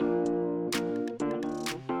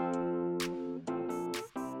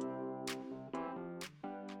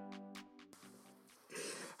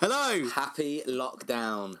Hello! Happy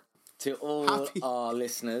lockdown to all our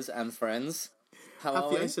listeners and friends. How are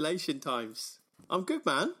Happy we? isolation times. I'm good,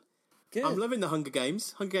 man. Good. I'm loving the Hunger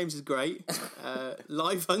Games. Hunger Games is great.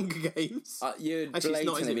 Live Hunger Games. You'd Actually, it's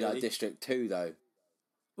not, is blatantly it, be like really? District 2, though.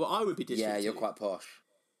 Well, I would be District Yeah, 2. you're quite posh.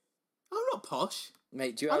 I'm not posh.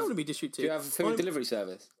 Mate, do you I have, don't want to be District 2. do you have a food delivery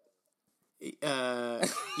service?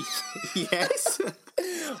 Yes.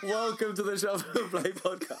 Welcome to the Shuffle and Play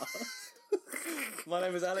podcast. My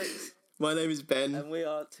name is Alex. My name is Ben. And we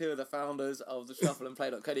are two of the founders of the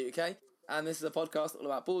shuffleandplay.co.uk. And this is a podcast all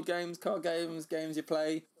about board games, card games, games you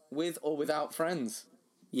play with or without friends.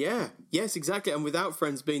 Yeah. Yes, exactly. And without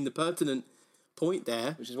friends being the pertinent point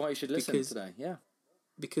there. Which is why you should listen today, yeah.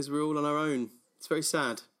 Because we're all on our own. It's very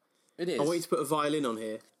sad. It is. I want you to put a violin on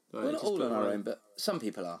here. Right, We're not all on our own, but some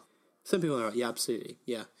people are. Some people are, yeah, absolutely,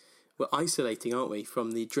 yeah. We're isolating, aren't we,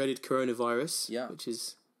 from the dreaded coronavirus, Yeah. which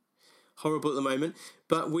is horrible at the moment.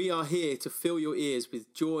 But we are here to fill your ears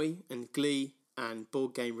with joy and glee and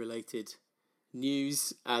board game related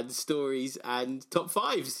news and stories and top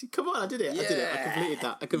fives. Come on, I did it. Yeah. I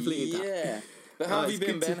completed that. Yeah. But how have you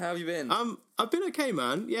been, Ben? How have you been? I've been okay,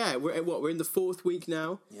 man. Yeah, we're in the 4th week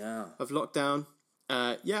now. Yeah. Of lockdown.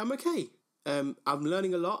 Yeah, I'm okay. I'm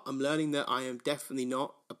learning a lot. I'm learning that I am definitely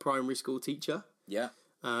not a primary school teacher. Yeah.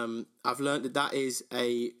 I've learned that is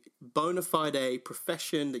a bona fide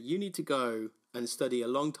profession that you need to go and study a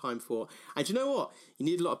long time for. And do you know what? You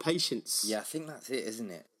need a lot of patience. Yeah, I think that's it,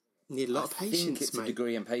 isn't it? You need a lot of patience, I think it's mate. a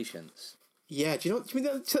degree in patience. Yeah, do you know? Do you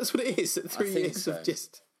mean that's what it is? 3 years so. of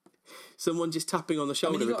just someone just tapping on the I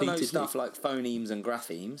shoulder mean, you've got to know repeatedly. stuff like phonemes and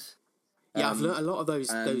graphemes. Yeah, I've learned a lot of those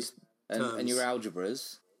terms. And your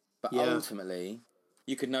algebras. But ultimately,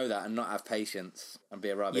 you could know that and not have patience and be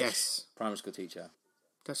a rubbish primary school teacher.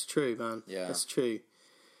 That's true, man. Yeah. That's true.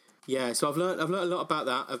 Yeah, so I've learned a lot about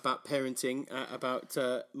that, about parenting, about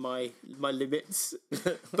my limits.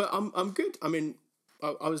 But I'm good. I mean,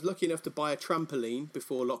 I was lucky enough to buy a trampoline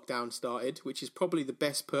before lockdown started, which is probably the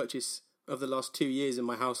best purchase of the last 2 years in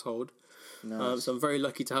my household. Nice. So I'm very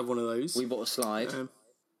lucky to have one of those. We bought a slide.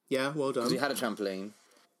 Yeah, well done. We had a trampoline.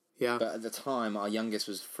 Yeah. But at the time, our youngest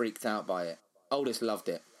was freaked out by it. Oldest loved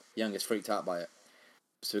it. Youngest freaked out by it.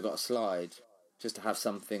 So we got a slide just to have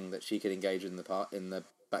something that she could engage with in the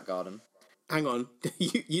back garden. Hang on,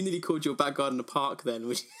 you nearly called your back garden a park then?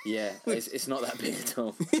 Which... Yeah, it's not that big at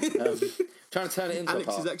all. Trying to turn it into Alex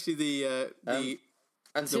a park. is actually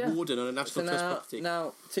the warden on a National Trust property.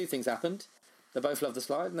 Now, two things happened. They both love the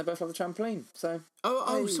slide and they both love the trampoline. So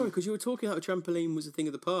sorry, because you were talking how a trampoline was a thing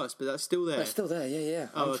of the past, but that's still there. It's still there, yeah.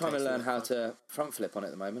 I'm trying to learn how to front flip on it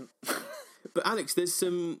at the moment. But Alex,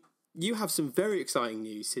 you have some very exciting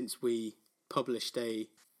news since we published a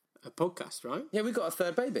podcast, right? Yeah, we got a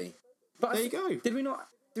third baby. But there you go. Did we not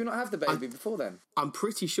have the baby before then? I'm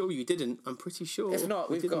pretty sure you didn't. I'm pretty sure. If not,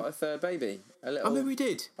 we've got a third baby. Maybe we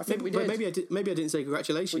did. I think we did. Maybe I didn't say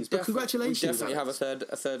congratulations. But congratulations. We definitely have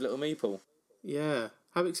a third little meeple. Yeah.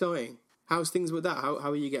 How exciting. How's things with that? How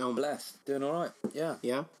are you getting on? Blessed. Doing all right. Yeah.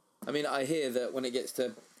 Yeah? I mean, I hear that when it gets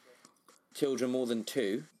to children more than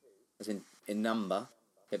 2, as in number,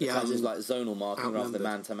 it becomes like zonal marking rather than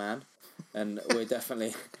man-to-man. And we're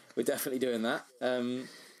definitely doing that.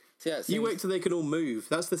 So yeah, you wait till they can all move.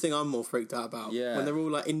 That's the thing I'm more freaked out about. Yeah. When they're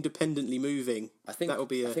all like independently moving. I think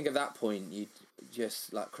at that point you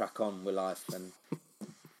just like crack on with life and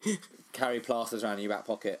carry plasters around in your back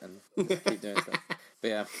pocket and keep doing stuff. But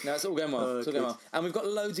yeah, no, it's all going well. It's all going well. And we've got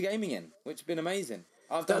loads of gaming in, which has been amazing.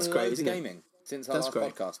 I've done loads of gaming since our last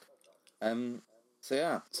podcast. So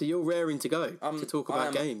yeah. So you're raring to go to talk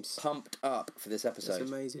about games. Pumped up for this episode.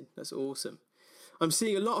 That's amazing. That's awesome. I'm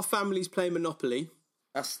seeing a lot of families play Monopoly.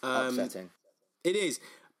 That's upsetting. It is.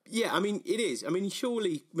 Yeah, I mean, it is. I mean,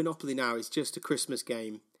 surely Monopoly now is just a Christmas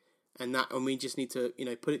game, and we just need to,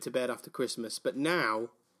 put it to bed after Christmas. But now,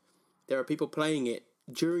 there are people playing it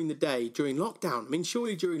during the day, during lockdown. I mean,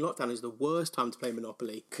 surely during lockdown is the worst time to play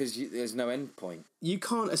Monopoly. Because there's no end point. You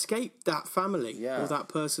can't escape that family or that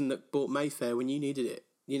person that bought Mayfair when you needed it.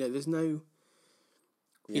 There's no...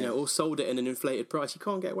 or sold it in an inflated price. You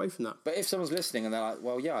can't get away from that. But if someone's listening and they're like,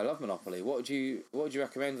 "Well, yeah, I love Monopoly. What would you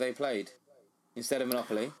recommend they played instead of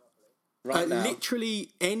Monopoly?" Right now, literally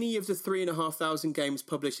any of the 3,500 games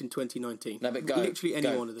published in 2019. No, but literally any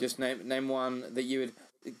one of them. Just name one that you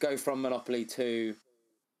would go from Monopoly to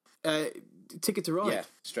Ticket to Ride. Yeah,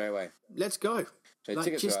 straight away. Let's go. So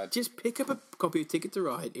Ticket to Ride. Just pick up a copy of Ticket to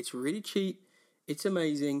Ride. It's really cheap. It's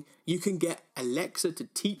amazing. You can get Alexa to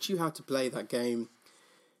teach you how to play that game.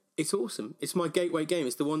 It's awesome. It's my gateway game.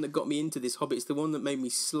 It's the one that got me into this hobby. It's the one that made me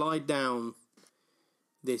slide down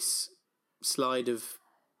this slide of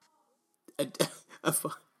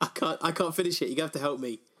I can't finish it. You have to help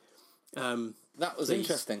me. That was Please.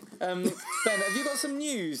 interesting. Ben, have you got some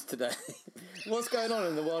news today? What's going on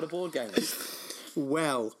in the world of board games?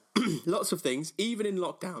 Well, lots of things. Even in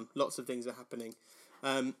lockdown, lots of things are happening.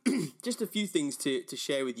 Just a few things to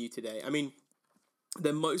share with you today. I mean,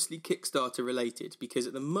 they're mostly Kickstarter related because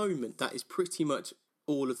at the moment that is pretty much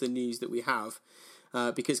all of the news that we have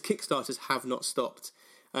because Kickstarters have not stopped.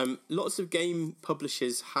 Lots of game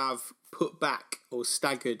publishers have put back or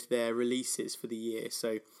staggered their releases for the year.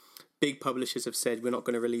 So big publishers have said we're not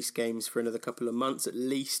going to release games for another couple of months at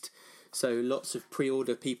least. So lots of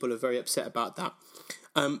pre-order people are very upset about that.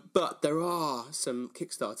 But there are some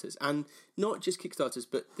Kickstarters, and not just Kickstarters,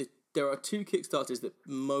 but there are two Kickstarters that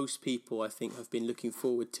most people, I think, have been looking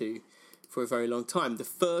forward to for a very long time. The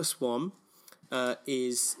first one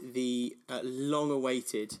is the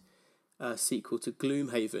long-awaited sequel to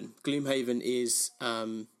Gloomhaven. Gloomhaven is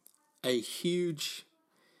a huge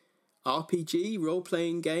RPG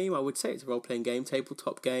role-playing game. I would say it's a role-playing game,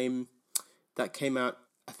 tabletop game that came out,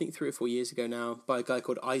 I think, 3 or 4 years ago now by a guy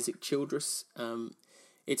called Isaac Childress.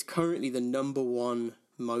 It's currently the number 1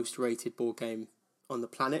 most rated board game on the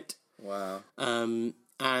planet. Wow.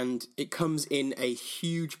 And it comes in a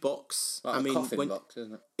huge box. Like a coffin box,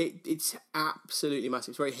 isn't it? It's absolutely massive.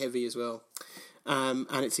 It's very heavy as well. And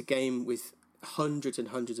it's a game with hundreds and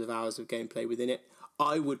hundreds of hours of gameplay within it.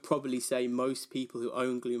 I would probably say most people who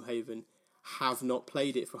own Gloomhaven have not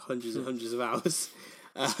played it for hundreds and hundreds of hours.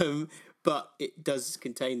 But it does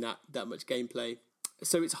contain that much gameplay.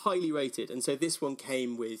 So it's highly rated. And so this one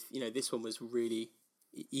came with, this one was really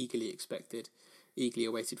eagerly expected, eagerly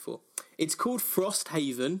awaited for. It's called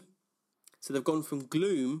Frosthaven. So they've gone from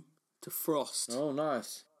gloom to frost. Oh,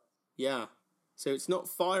 nice. Yeah. So it's not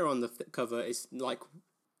fire on the cover. It's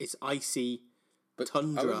icy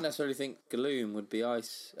tundra. I wouldn't necessarily think gloom would be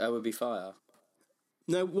ice. Would be fire.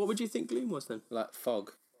 No, what would you think gloom was then? Like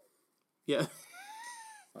fog. Yeah.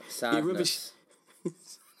 Like sadness. Rubbish.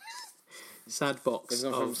 Sad box.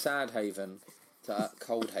 They've gone from Sad Haven to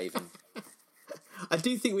Cold Haven. I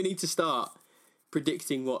do think we need to start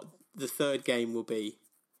predicting what the third game will be.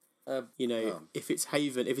 If it's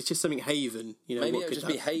Haven, if it's just something Haven, maybe what it would just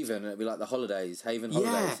that be Haven, and it'd be like the Holidays, Haven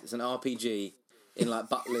Holidays. Yeah. It's an RPG in like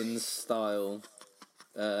Butlins style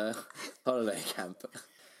holiday camp.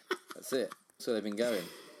 That's it. That's where they've been going.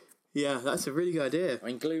 Yeah, that's a really good idea. I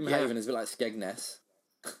mean, Gloomhaven is a bit like Skegness.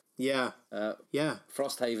 Yeah. Yeah.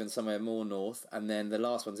 Frosthaven somewhere more north, and then the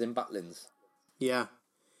last one's in Butlins. Yeah.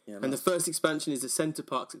 Yeah, and the first expansion is the Centre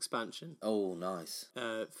Parks expansion. Oh, nice.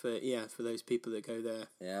 For those people that go there.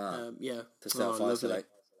 Yeah. To self-isolate.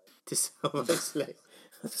 To self-isolate.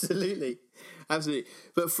 Absolutely.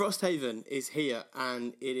 But Frosthaven is here,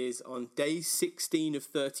 and it is on day 16 of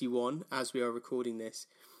 31 as we are recording this,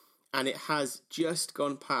 and it has just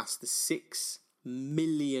gone past the £6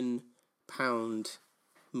 million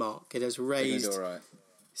mark. It has raised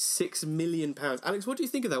 £6 million. Alex, what do you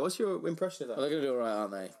think of that? What's your impression of that? Well, they're going to do all right,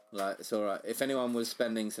 aren't they? Like, it's all right. If anyone was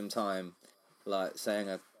spending some time, like, saying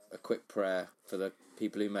a quick prayer for the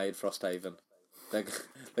people who made Frosthaven, they're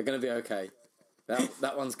going to be okay.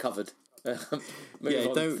 That one's covered. Don't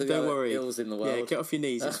worry. Ills in the world. Yeah, get off your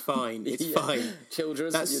knees. It's fine. It's fine.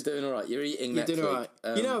 Children, you're doing all right. You're eating. You're doing all right.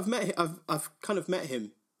 I've met him. I've kind of met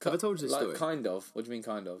him. Have I told you this story? Kind of. What do you mean,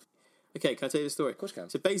 kind of? Okay, can I tell you the story? Of course you can.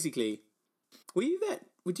 So basically, were you there?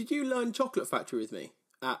 Did you learn Chocolate Factory with me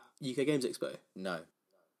at UK Games Expo? No.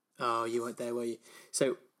 Oh, you weren't there, were you?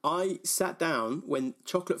 So I sat down when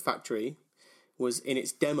Chocolate Factory was in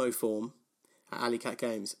its demo form at Alley Cat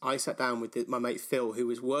Games. I sat down with my mate Phil, who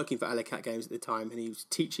was working for Alley Cat Games at the time, and he was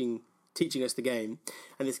teaching us the game.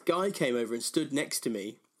 And this guy came over and stood next to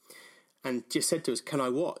me and just said to us, "Can I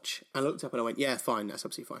watch?" And I looked up and I went, "Yeah, fine, that's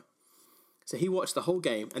absolutely fine." So he watched the whole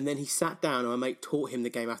game, and then he sat down, and my mate taught him the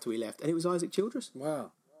game after we left, and it was Isaac Childress.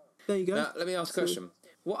 Wow. There you go. Now, let me ask a question.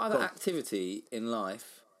 What other activity in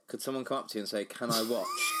life could someone come up to you and say, "Can I watch?"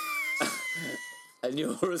 And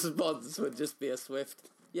your response would just be a swift,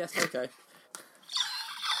 "Yes, okay."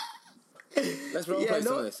 Let's role play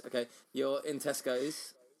some of this. Okay, you're in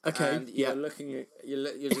Tesco's. Okay. And you're looking at,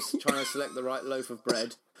 you're just trying to select the right loaf of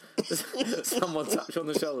bread. Someone taps you on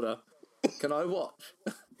the shoulder. "Can I watch?"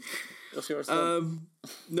 What's your response?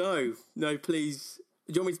 No, please.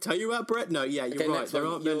 Do you want me to tell you about bread? No, yeah, you're right. There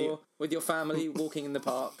aren't many. With your family walking in the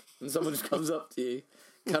park, and someone just comes up to you.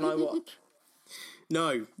 "Can I watch?"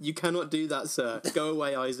 No, you cannot do that, sir. Go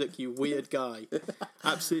away, Isaac, you weird guy.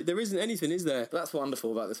 Absolutely. There isn't anything, is there? That's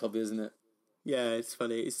wonderful about this hobby, isn't it? Yeah, it's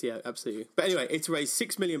funny. Absolutely. But anyway, it's raised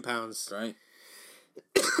 £6 million. Right.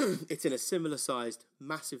 It's in a similar sized,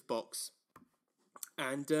 massive box.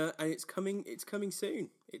 And it's coming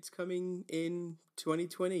soon. It's coming in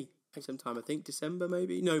 2020 sometime. I think December,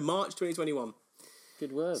 maybe. No, March 2021.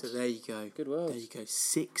 Good words. So there you go. Good words. There you go.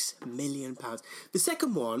 £6 million. The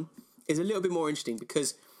second one is a little bit more interesting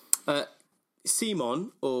because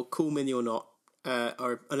Simon, or Cool Mini or Not,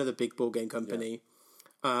 are another big board game company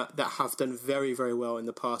that have done very, very well in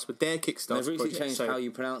the past with their Kickstarter They've recently project. changed how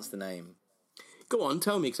you pronounce the name. Go on,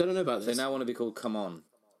 tell me, because I don't know about this. They now want to be called Come On.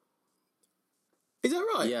 Is that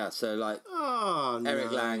right? Yeah, so like Oh,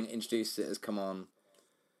 Eric no. Lang introduced it as Come On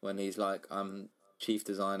when he's like, I'm chief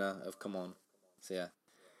designer of Come On. So yeah.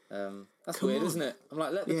 That's Come weird, On. isn't it? I'm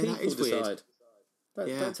like, let the Yeah, that people is weird. decide.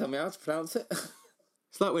 Yeah. Don't tell me how to pronounce it.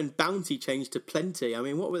 It's like when Bounty changed to Plenty. I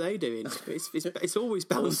mean, what were they doing? It's always Or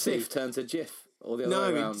Bounty. Sif turned to Jif. Or the other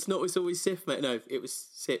way No, around. it's not. It's always Sif, mate. No, it was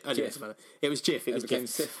Sif. Oh, Jif. it doesn't matter. It was Jif. It was became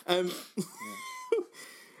Jif. Sif.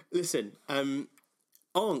 Listen,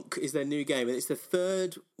 Ankh is their new game, and it's the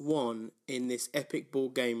third one in this epic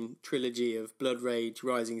board game trilogy of Blood Rage,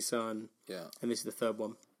 Rising Sun, Yeah. and this is the third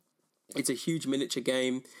one. It's a huge miniature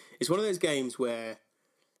game. It's one of those games where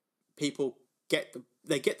people get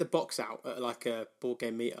the box out at like a board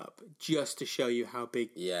game meetup just to show you how big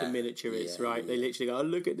Yeah. the miniature is, Yeah, right? They literally go, "Oh,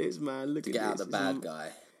 look at this, man! Look at Get this." out the bad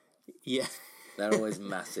guy. Yeah. They're always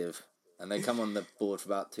massive. And they come on the board for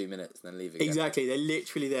about 2 minutes and then leave again. Exactly, they're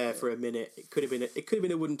literally there for a minute. It could have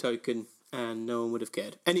been a wooden token, and no one would have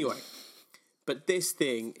cared. Anyway, but this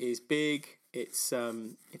thing is big. It's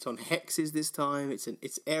on hexes this time.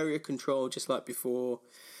 It's area control just like before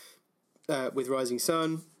with Rising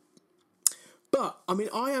Sun. But I mean,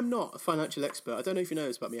 I am not a financial expert. I don't know if you know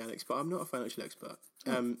this about me, Alex, but I'm not a financial expert.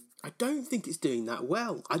 I don't think it's doing that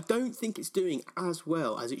well. I don't think it's doing as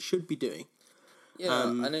well as it should be doing.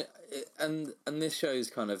 Yeah, and this shows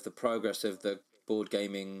kind of the progress of the board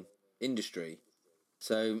gaming industry.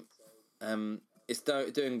 So, it's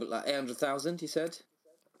doing like 800,000. You said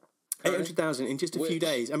 800,000 in just a few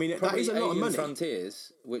days. I mean, that is a lot of money.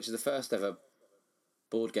 Frontiers, which is the first ever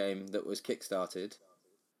board game that was kickstarted.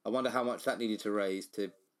 I wonder how much that needed to raise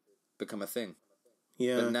to become a thing.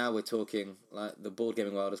 Yeah. But now we're talking like the board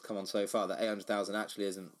gaming world has come on so far that 800,000 actually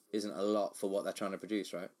isn't a lot for what they're trying to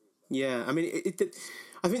produce, right? Yeah, I mean,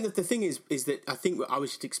 I think that the thing is that I think I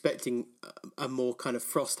was just expecting a more kind of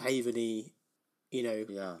Frosthaven-y,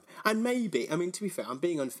 Yeah. and maybe, I mean, to be fair, I'm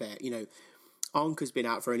being unfair, Ankh has been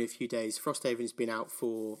out for only a few days, Frosthaven has been out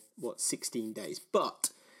for, 16 days,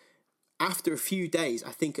 but after a few days,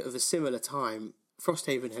 I think of a similar time,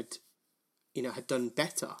 Frosthaven had done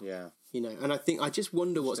better. Yeah. And I just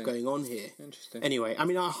wonder what's going on here. Interesting. Anyway, I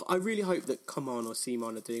mean, I really hope that Come On or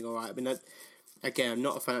Simon are doing all right. I mean, again, I'm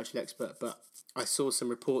not a financial expert, but I saw some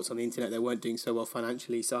reports on the internet they weren't doing so well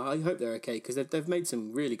financially, so I hope they're okay, because they've made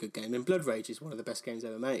some really good games, and Blood Rage is one of the best games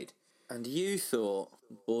ever made. And you thought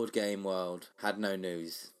Board Game World had no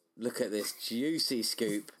news. Look at this juicy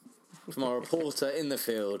scoop from our reporter in the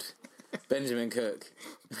field, Benjamin Cook.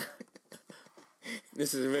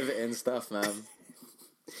 This is riveting stuff, man.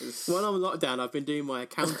 While I'm in lockdown, I've been doing my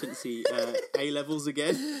accountancy A-levels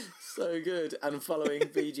again. So good. And following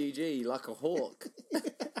BGG like a hawk.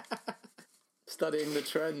 Studying the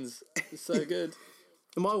trends. It's so good.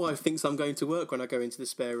 And my wife thinks I'm going to work when I go into the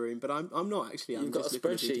spare room, but I'm not actually. You've got a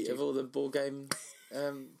spreadsheet of all the board game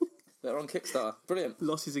that are on Kickstarter. Brilliant.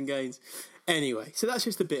 Losses and gains. Anyway, so that's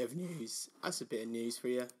just a bit of news. That's a bit of news for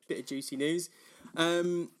you. Bit of juicy news.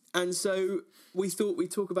 And so we thought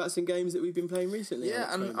we'd talk about some games that we've been playing recently. Yeah,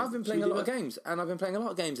 Alex, and I've been playing a lot of games. And I've been playing a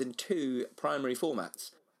lot of games in two primary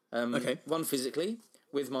formats. Okay. One physically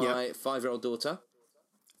with my 5-year-old daughter.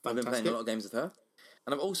 I've been playing a lot of games with her.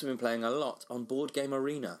 And I've also been playing a lot on Board Game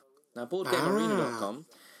Arena. Now, BoardGameArena.com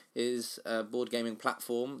is a board gaming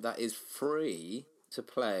platform that is free to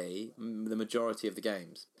play the majority of the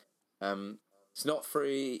games. It's not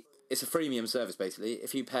free. It's a freemium service, basically.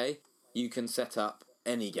 If you pay, you can set up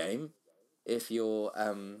any game. If you're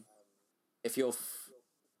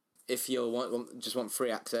just want free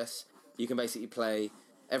access, you can basically play.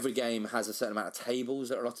 Every game has a certain amount of tables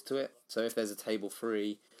that are allotted to it. So if there's a table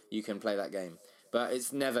free, you can play that game. But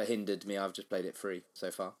it's never hindered me. I've just played it free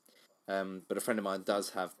so far. But a friend of mine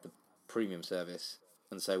does have the premium service,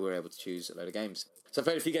 and so we're able to choose a load of games. So I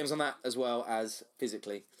played a few games on that as well as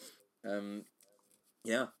physically.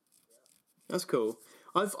 Yeah, that's cool.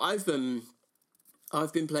 I've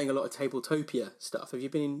been playing a lot of Tabletopia stuff. Have you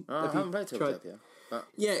been? I haven't played Tabletopia. But...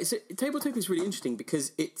 Yeah, Tabletopia is really interesting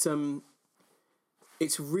because it's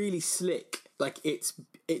really slick. Like it's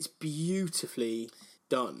beautifully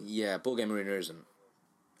done. Yeah, Board Game Arena isn't.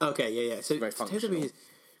 Okay, yeah. So very functional.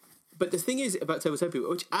 But the thing is about Tabletopia,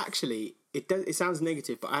 which actually it sounds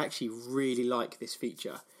negative, but I actually really like this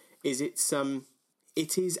feature. Is it's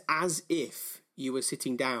it is as if you were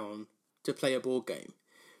sitting down to play a board game.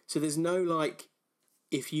 So there's no like,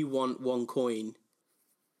 if you want one coin,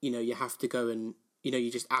 you have to go and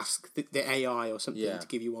you just ask the AI or something to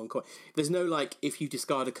give you one coin. There's no like, if you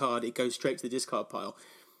discard a card, it goes straight to the discard pile.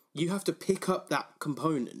 You have to pick up that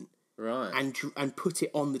component. Right. And put it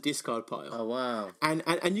on the discard pile. Oh wow!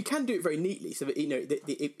 And you can do it very neatly, so that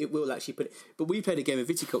it will actually put it. But we played a game of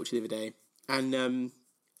Viticulture the other day, and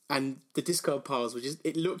the discard piles were just.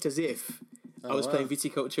 It looked as if I was playing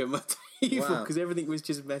Viticulture on my table because everything was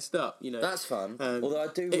just messed up. That's fun. Although I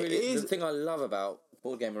do really, the thing I love about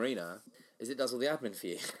Board Game Arena is it does all the admin for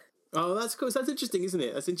you. Oh, that's cool. That's interesting, isn't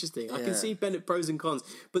it? That's interesting. Yeah. I can see pros and cons,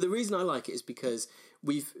 but the reason I like it is because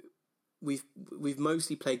we've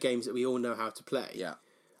mostly played games that we all know how to play. Yeah.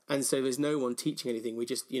 And so there's no one teaching anything. We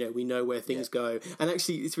just, we know where things go. And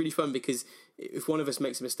actually, it's really fun because if one of us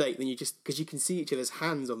makes a mistake, then because you can see each other's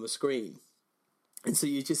hands on the screen. And so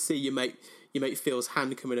you just see your mate Phil's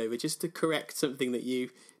hand coming over just to correct something that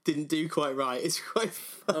you didn't do quite right. It's quite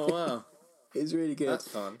fun. Oh, wow. It's really good. That's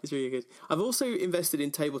fun. It's really good. I've also invested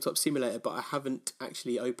in Tabletop Simulator, but I haven't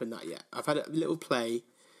actually opened that yet. I've had a little play.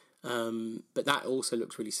 But that also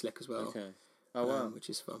looks really slick as well. Okay. Oh wow, which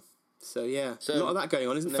is fun. So a lot of that going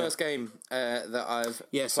on, isn't there? First game that I've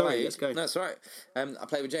played. Let's go. No, that's right. I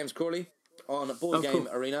played with James Crawley on Board Game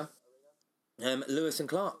Arena. Lewis and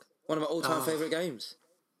Clark, one of my all-time favourite games.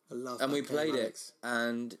 I love. And we played Alex. it.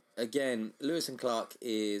 And again, Lewis and Clark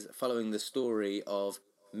is following the story of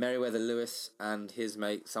Meriwether Lewis and his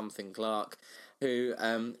mate Something Clark, who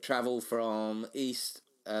travel from the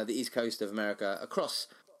east coast of America across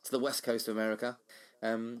to the west coast of America.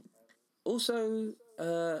 Also,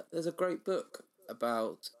 there's a great book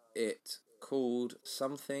about it called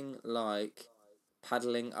something like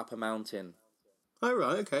Paddling Up a Mountain. Oh,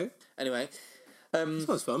 right, okay. Anyway.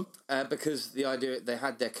 Sounds fun. Because the idea, they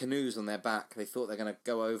had their canoes on their back. They thought they're going to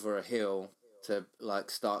go over a hill to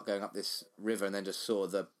start going up this river, and then just saw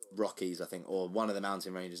the Rockies, I think, or one of the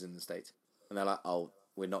mountain ranges in the States. And they're like, oh,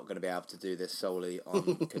 we're not going to be able to do this solely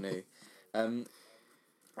on canoe.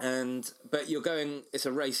 But you're going, it's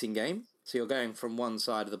a racing game, so you're going from one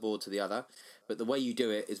side of the board to the other, but the way you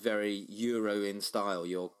do it is very Euro in style.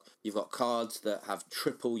 You've got cards that have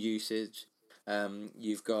triple usage,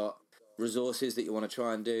 you've got resources that you want to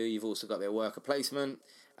try and do, you've also got their worker placement,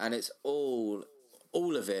 and it's all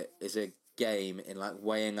of it is a game in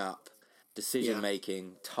weighing up decision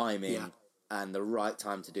making, timing, and the right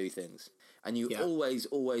time to do things. And you always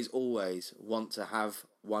want to have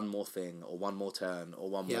one more thing or one more turn or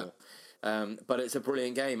one more. But it's a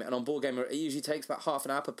brilliant game. And on Board Game, it usually takes about half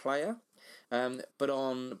an hour per player. But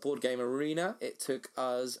on Board Game Arena, it took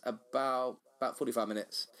us about 45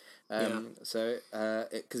 minutes. So,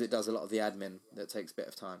 because it does a lot of the admin that takes a bit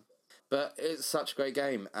of time. But it's such a great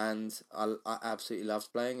game, and I absolutely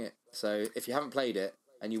loved playing it. So if you haven't played it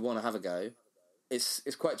and you want to have a go, it's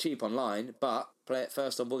quite cheap online, but play it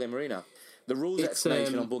first on Board Game Arena. The rules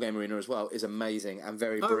explanation on Board Game Arena as well is amazing and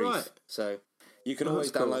very brief. Right. So you can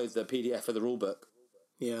always download the PDF of the rule book.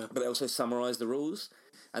 Yeah. But they also summarise the rules,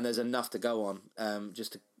 and there's enough to go on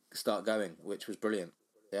just to start going, which was brilliant.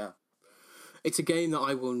 Yeah. It's a game that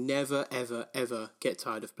I will never, ever, ever get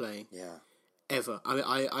tired of playing. Yeah. Ever. I mean,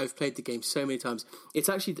 I've played the game so many times. It's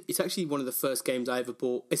actually one of the first games I ever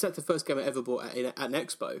bought. It's like the first game I ever bought at an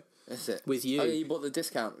expo. That's it. With you. Oh, yeah, you bought the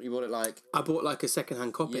discount. You bought it I bought a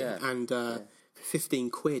second-hand copy and 15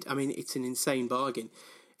 quid. I mean, it's an insane bargain.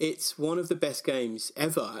 It's one of the best games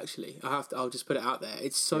ever, actually. I'll just put it out there.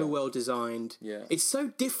 It's so well designed. Yeah. It's so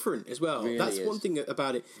different as well. Really that's is. one thing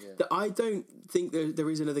about it that I don't think there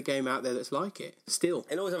is another game out there that's like it. Still.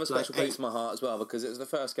 It'll always have a special place in my heart as well, because it was the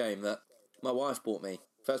first game that my wife bought me.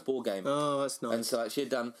 First board game. Oh, that's nice. And so she had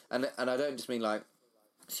done, and I don't just mean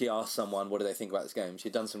she asked someone, what do they think about this game?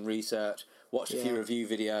 She'd done some research, watched a few review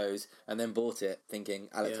videos, and then bought it thinking,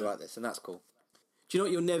 Alex will like this, and that's cool. Do you know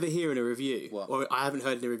what you'll never hear in a review? What? Or I haven't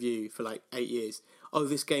heard in a review for 8 years. Oh,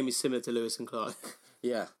 this game is similar to Lewis and Clark.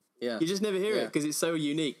 Yeah. You just never hear it because it's so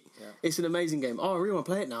unique. Yeah. It's an amazing game. Oh, I really want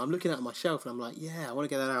to play it now. I'm looking at it on my shelf and I'm like, yeah, I want to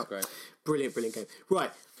get that out. That's great. Brilliant game.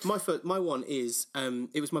 Right, my one is,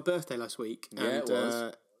 it was my birthday last week. Yeah, and, it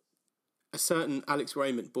was. A certain Alex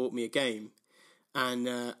Raymond bought me a game. And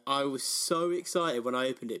I was so excited when I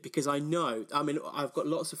opened it because I've got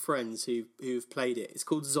lots of friends who've played it. It's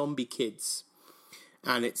called Zombie Kids.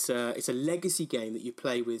 And it's a legacy game that you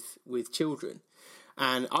play with children.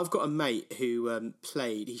 And I've got a mate who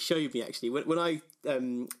played. He showed me actually when I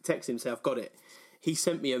texted him to say I've got it. He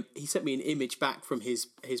sent me an image back from his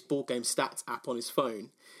board game stats app on his phone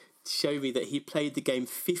to show me that he played the game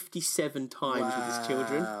 57 times with his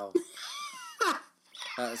children.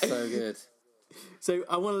 That's so good. So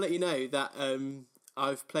I want to let you know that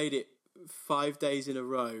I've played it 5 days in a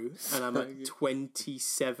row, and I'm at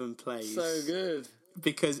 27 plays. So good.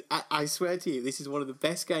 Because I swear to you, this is one of the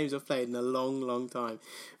best games I've played in a long, long time.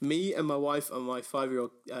 Me and my wife and my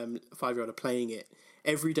 5-year-old are playing it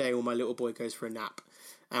every day when my little boy goes for a nap,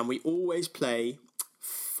 and we always play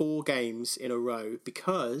 4 games in a row,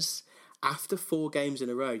 because after 4 games in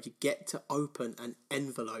a row, you get to open an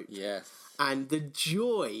envelope. Yes. And the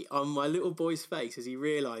joy on my little boy's face as he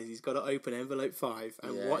realises he's got to open envelope 5,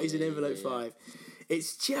 and what is in envelope 5?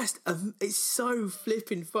 It's just, it's so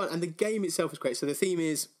flipping fun, and the game itself is great. So the theme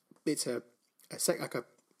is, it's an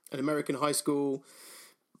American high school.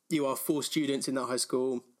 You are 4 students in that high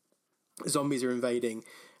school. Zombies are invading,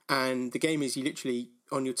 and the game is, you literally,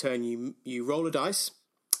 on your turn, you roll a dice,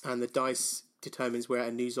 and the dice determines where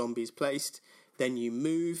a new zombie is placed. Then you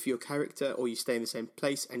move your character, or you stay in the same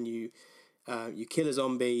place, and you kill a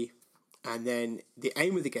zombie. And then the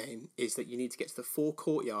aim of the game is that you need to get to the 4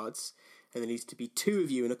 courtyards, and there needs to be 2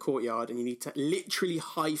 of you in a courtyard, and you need to literally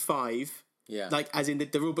high five. Yeah. Like, as in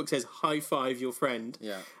the rule book says, high five your friend.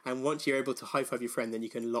 Yeah. And once you're able to high five your friend, then you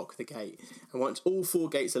can lock the gate. And once all 4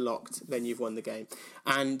 gates are locked, then you've won the game.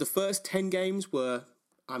 And the first 10 games were,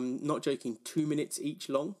 I'm not joking, 2 minutes each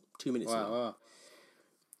long. 2 minutes long. Wow.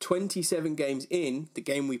 27 games in, the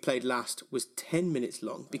game we played last was 10 minutes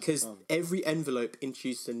long, because every envelope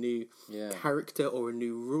introduces a new character or a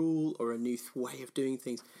new rule or a new way of doing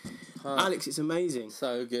things. Alex, it's amazing.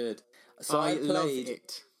 So good. So I love played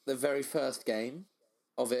it. the very first game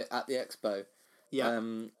of it at the Expo. Yeah.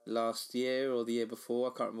 Last year or the year before,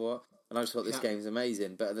 I can't remember what. And I just thought this game's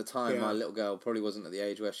amazing. But at the time, my little girl probably wasn't at the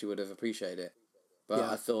age where she would have appreciated it. But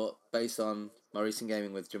I thought, based on my recent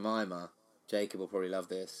gaming with Jemima, Jacob will probably love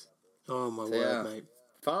this. Oh, my word, mate.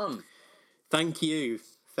 Fun. Thank you.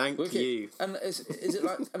 Thank you. And is it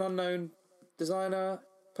like an unknown designer,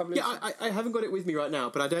 publisher? Yeah, I haven't got it with me right now,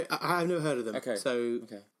 but I have never heard of them. Okay. So,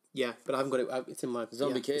 yeah, but I haven't got it. It's in my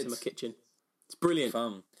Zombie Kids. It's in my kitchen. It's brilliant.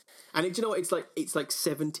 Fun. And do you know what? It's like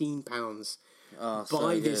 £17. Oh,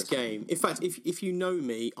 buy this game. In fact, if you know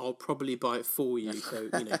me, I'll probably buy it for you. So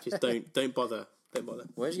just don't bother. Don't bother.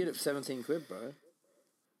 Where'd you get it for £17, bro?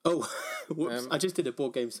 Oh, whoops! I just did a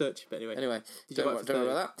board game search, but anyway. Don't worry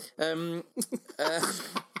about that.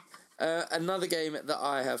 Another game that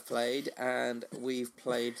I have played, and we've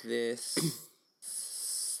played this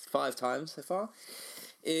 5 times so far,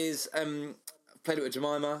 is played it with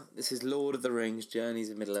Jemima. This is Lord of the Rings: Journeys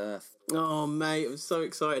of Middle Earth. Oh, mate, I'm so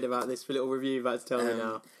excited about this little review you're about to tell me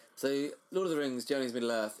now. So, Lord of the Rings: Journeys of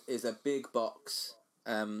Middle Earth is a big box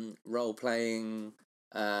role-playing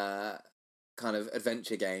kind of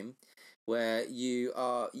adventure game where you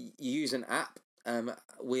use an app.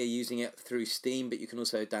 We're using it through Steam, but you can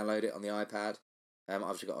also download it on the iPad. I've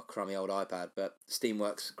just got a crummy old iPad, but Steam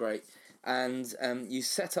works great. And you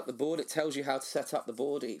set up the board. It tells you how to set up the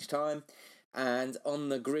board each time. And on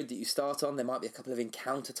the grid that you start on, there might be a couple of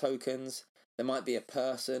encounter tokens. There might be a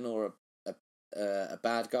person or a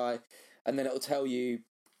bad guy. And then it will tell you,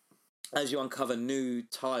 as you uncover new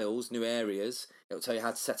tiles, new areas, it will tell you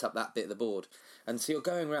how to set up that bit of the board. And so you're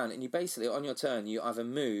going around, and you basically, on your turn, you either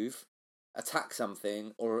move, attack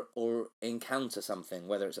something, or encounter something,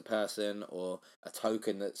 whether it's a person or a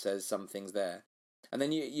token that says something's there. And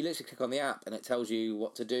then you literally click on the app, and it tells you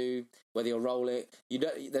what to do, whether you'll roll it.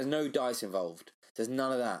 There's no dice involved. There's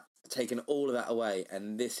none of that. Taken all of that away,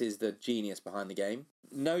 and this is the genius behind the game.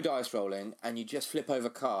 No dice rolling, and you just flip over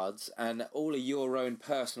cards, and all of your own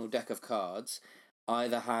personal deck of cards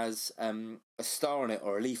either has a star on it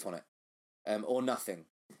or a leaf on it, or nothing.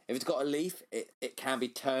 If it's got a leaf, it can be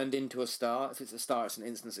turned into a star. If it's a star, it's an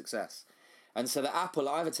instant success. And so the app will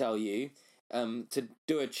either tell you to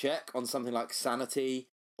do a check on something like sanity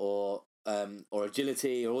or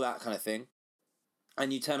agility or all that kind of thing,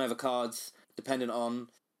 and you turn over cards dependent on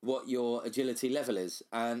what your agility level is.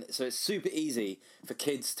 And so it's super easy for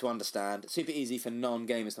kids to understand, super easy for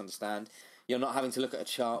non-gamers to understand. You're not having to look at a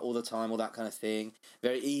chart all the time, all that kind of thing.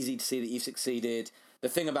 Very easy to see that you've succeeded. The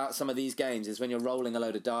thing about some of these games is when you're rolling a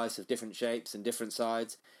load of dice of different shapes and different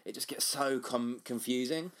sides, it just gets so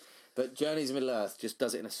confusing. But Journeys of Middle-earth just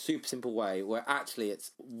does it in a super simple way where actually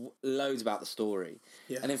it's loads about the story.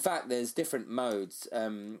 Yeah. And in fact, there's different modes.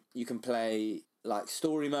 You can play like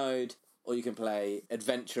story mode, or you can play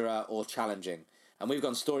adventurer or challenging. And we've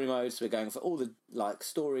gone story mode, so we're going for all the like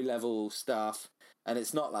story level stuff. And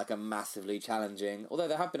it's not like a massively challenging, although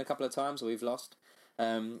there have been a couple of times where we've lost.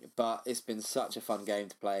 But it's been such a fun game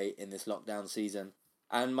to play in this lockdown season.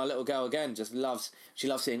 And my little girl again just loves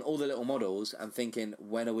seeing all the little models and thinking,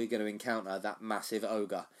 when are we going to encounter that massive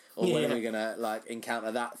ogre, or when are we going to like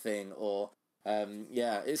encounter that thing, or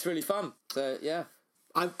it's really fun. So yeah.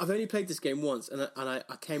 I've only played this game once, and I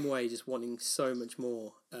came away just wanting so much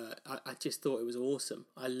more. I just thought it was awesome.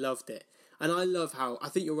 I loved it, and I love how, I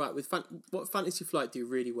think you're right with what Fantasy Flight do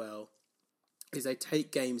really well is they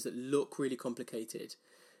take games that look really complicated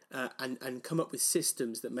and come up with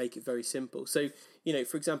systems that make it very simple. So,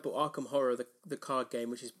 for example, Arkham Horror, the card game,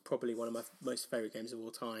 which is probably one of my most favourite games of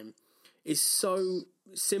all time, is so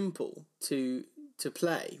simple to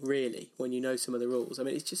play, really, when you know some of the rules. I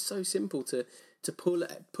mean, it's just so simple to pull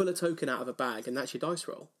a token out of a bag, and that's your dice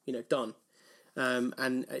roll. Done.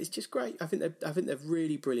 And it's just great. I think they're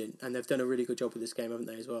really brilliant, and they've done a really good job with this game, haven't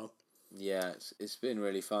they, as well? Yeah, it's been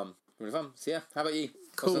really fun. Really fun. So yeah, how about you?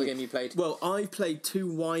 Cool. What's the game you played? Well, I played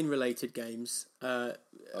 2 wine-related games. I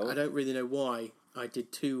don't really know why I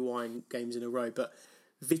did 2 wine games in a row, but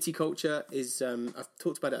Viticulture is... I've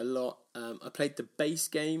talked about it a lot. I played the base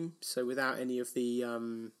game, so without any of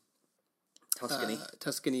the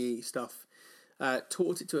Tuscany stuff.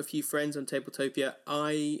 Taught it to a few friends on Tabletopia.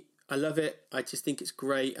 I love it. I just think it's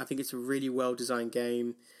great. I think it's a really well-designed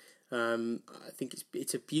game. I think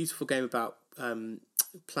it's a beautiful game about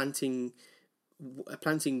planting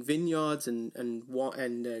vineyards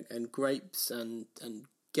and grapes and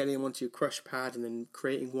getting them onto your crush pad and then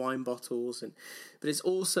creating wine bottles. But it's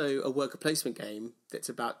also a worker placement game that's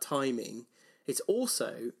about timing. It's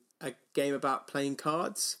also a game about playing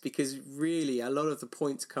cards, because really a lot of the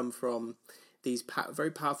points come from these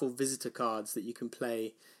very powerful visitor cards that you can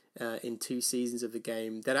play in 2 seasons of the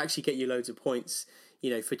game that actually get you loads of points,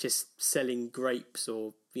 for just selling grapes,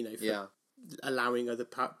 or for allowing other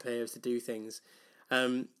players to do things.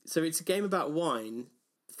 So it's a game about wine.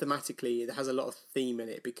 Thematically, it has a lot of theme in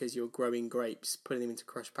it, because you're growing grapes, putting them into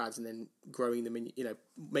crush pads, and then growing them in,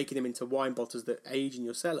 making them into wine bottles that age in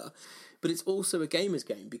your cellar. But it's also a gamer's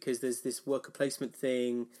game, because there's this worker placement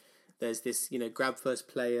thing. There's this, grab first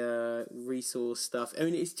player, resource stuff. I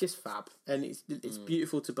mean, it's just fab, and it's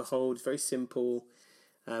beautiful to behold. It's very simple.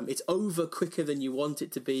 It's over quicker than you want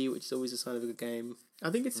it to be, which is always a sign of a good game. I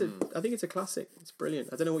think it's a classic. It's brilliant.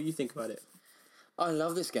 I don't know what you think about it. I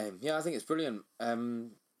love this game. Yeah, I think it's brilliant.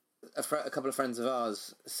 A couple of friends of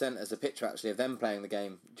ours sent us a picture actually of them playing the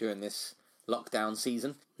game during this lockdown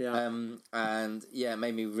season. Yeah. And yeah, it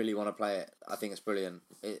made me really want to play it. I think it's brilliant.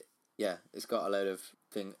 It's got a load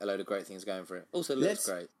of great things going for it. Also looks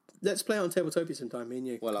great. Let's play it on Tabletopia sometime, me and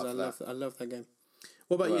you. Well, I love that game.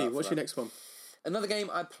 What about you? What's your next one? Another game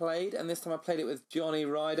I played, and this time I played it with Johnny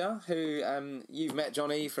Ryder, who you've met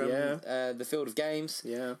Johnny from the Field of Games.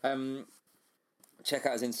 Yeah. Check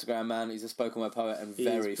out his Instagram, man. He's a spoken word poet and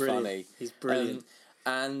very funny. He's brilliant.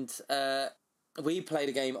 We played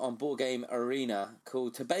a game on Board Game Arena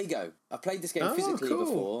called Tobago. I played this game physically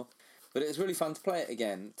before, but it was really fun to play it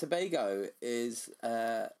again. Tobago is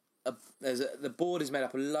the board is made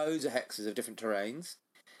up of loads of hexes of different terrains,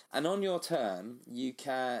 and on your turn you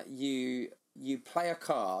play a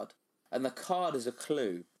card, and the card is a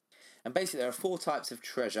clue. And basically there are 4 types of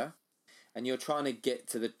treasure, and you're trying to get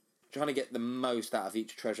the most out of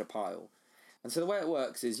each treasure pile. And so the way it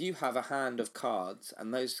works is you have a hand of cards,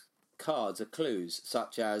 and those cards are clues,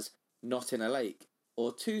 such as not in a lake,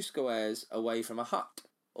 or 2 squares away from a hut,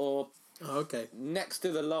 or next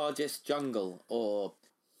to the largest jungle, or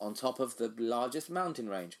on top of the largest mountain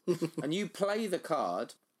range. And you play the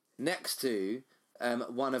card next to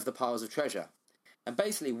one of the piles of treasure. And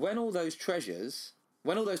basically when all those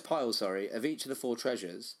piles of each of the 4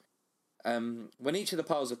 treasures, when each of the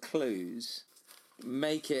piles of clues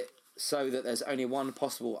make it so that there's only one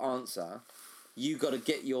possible answer, you got to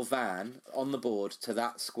get your van on the board to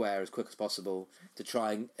that square as quick as possible to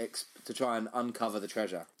try and uncover the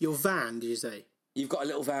treasure. Your van, did you say? You've got a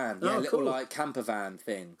little van, little like camper van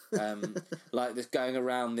thing, like this going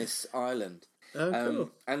around this island. Cool.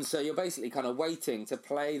 And so you're basically kind of waiting to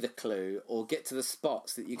play the clue or get to the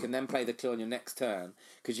spots that you can then play the clue on your next turn,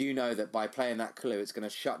 because you know that by playing that clue it's going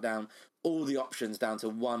to shut down all the options down to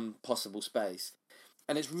one possible space.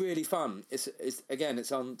 And it's really fun.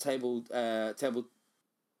 It's on table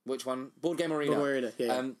which one? Board Game Arena. Board Game Arena,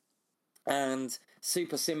 yeah. And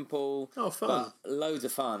super simple. Oh, fun. But loads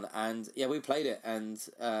of fun. And yeah, we played it, and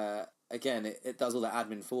again it does all the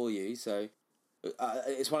admin for you, so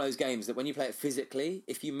it's one of those games that when you play it physically,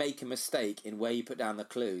 if you make a mistake in where you put down the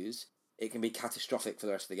clues, it can be catastrophic for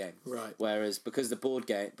the rest of the game. Right. Whereas because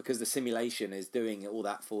the simulation is doing all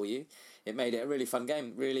that for you, it made it a really fun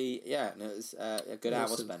game. Really, and it was a good hour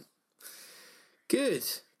spent. Good.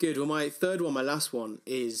 Good. Well, my third one, my last one,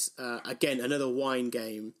 is again another wine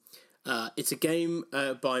game. It's a game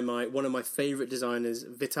by one of my favourite designers,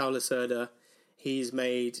 Vital Lacerda. He's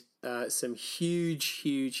made some huge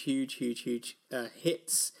hits.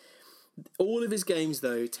 All of his games,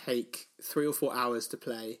 though, take 3 or 4 hours to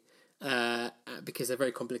play because they're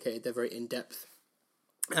very complicated. They're very in depth,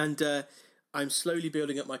 and I'm slowly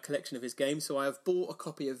building up my collection of his games. So I have bought a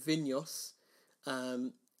copy of Vinhos.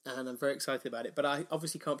 And I'm very excited about it, but I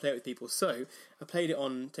obviously can't play it with people. So I played it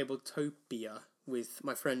on Tabletopia with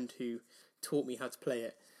my friend who taught me how to play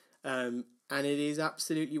it, and it is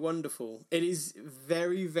absolutely wonderful. It is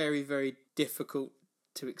very, very, very difficult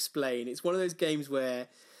to explain. It's one of those games where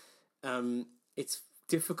it's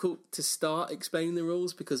difficult to start explaining the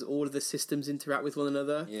rules because all of the systems interact with one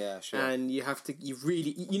another. Yeah, sure. And you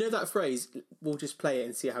know that phrase, we'll just play it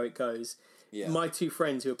and see how it goes. Yeah. My two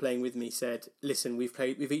friends who were playing with me said, listen, we've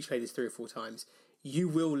each played this 3 or 4 times. You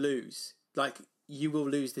will lose. You will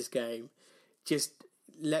lose this game. Just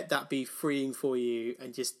let that be freeing for you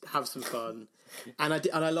and just have some fun. And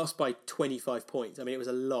I lost by 25 points. I mean, it was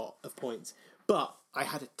a lot of points. But I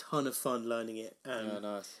had a ton of fun learning it.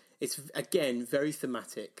 Nice. It's, again, very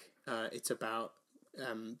thematic. It's about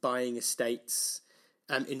buying estates,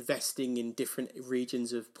 investing in different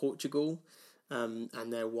regions of Portugal,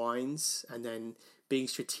 and their wines, and then being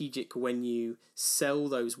strategic when you sell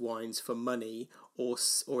those wines for money or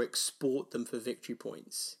export them for victory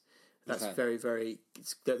points. That's very, very.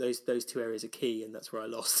 Those 2 areas are key, and that's where I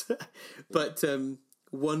lost. But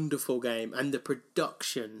wonderful game, and the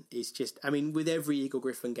production is just. I mean, with every Eagle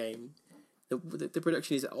Gryphon game, the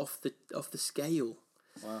production is off the scale.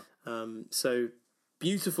 Wow. So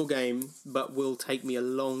beautiful game, but will take me a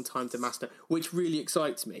long time to master, which really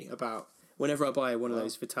excites me about. Whenever I buy one of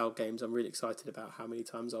those Vital games, I'm really excited about how many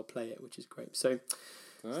times I'll play it, which is great. So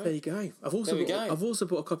there you go. I've also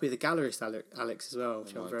bought a copy of The Gallerist, Alex, as well,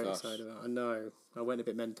 which I'm very excited about. I know, I went a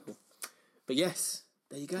bit mental. But yes,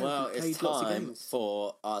 there you go. Well, it's time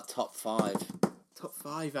for our top 5. Top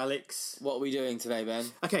 5, Alex. What are we doing today, Ben?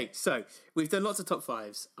 Okay, so we've done lots of top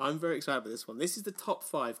 5s. I'm very excited about this one. This is the top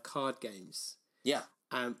 5 card games. Yeah.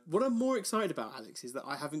 What I'm more excited about, Alex, is that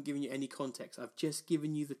I haven't given you any context. I've just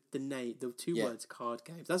given you the name, the 2 words, card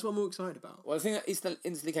games. That's what I'm more excited about. Well, the thing that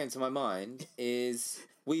instantly came to my mind is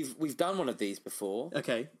we've done one of these before.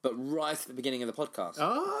 Okay. But right at the beginning of the podcast.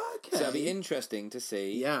 Oh, okay. So it'll be interesting to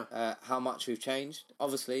see how much we've changed.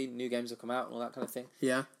 Obviously, new games have come out and all that kind of thing.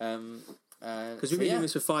 Yeah. Because we've been doing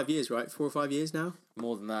this for 5 years, right? 4 or 5 years now?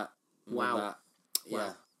 More than that. Wow.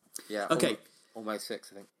 Yeah. Okay. Almost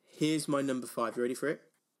 6, I think. Here's my number 5. You ready for it?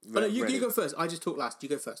 You go first. I just talk last. You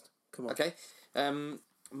go first. Come on. Okay.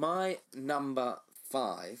 My number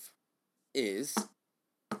 5 is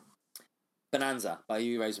Bonanza by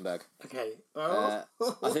Uwe Rosenberg. Okay. I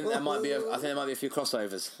think there might be a few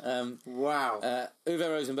crossovers. Wow. Uwe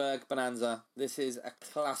Rosenberg, Bonanza. This is a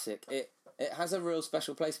classic. It has a real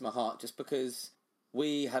special place in my heart just because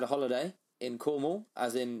we had a holiday in Cornwall,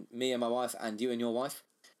 as in me and my wife and you and your wife.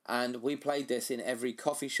 And we played this in every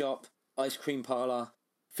coffee shop, ice cream parlour,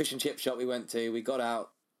 fish and chip shop we went to. We got out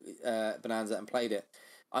Bonanza and played it.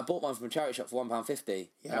 I bought one from a charity shop for £1.50,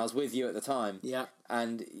 and I was with you at the time. Yeah.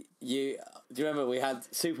 And do you remember we had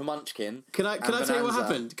Super Munchkin? Can I tell you what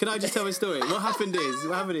happened? Can I just tell my story? What happened is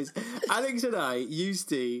Alex and I used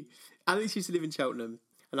to live in Cheltenham,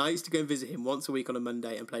 and I used to go and visit him once a week on a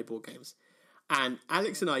Monday and play board games. And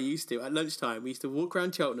Alex and I used to, at lunchtime, we used to walk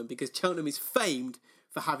around Cheltenham because Cheltenham is famed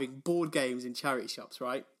for having board games in charity shops,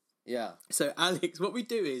 right? Yeah. So, Alex, what we'd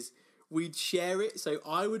do is we'd share it. So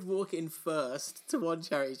I would walk in first to one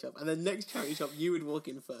charity shop, and then next charity shop you would walk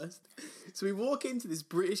in first. So we walk into this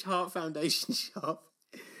British Heart Foundation shop.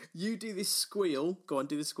 You do this squeal. Go on,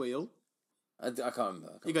 do the squeal. I can't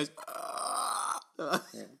remember. He goes, yeah.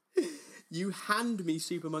 You hand me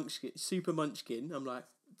Super Munchkin. I'm like,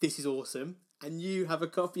 this is awesome. And you have a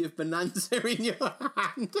copy of Bonanza in your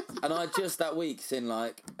hand. And I just that week seen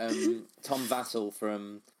like Tom Vassell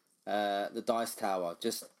from the Dice Tower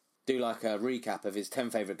just do like a recap of his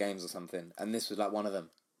 10 favourite games or something, and this was like one of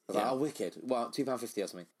them. I was like, oh, wicked. Well, £2.50 or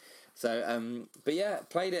something. So, but yeah,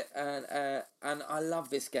 played it, and I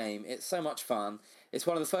love this game. It's so much fun. It's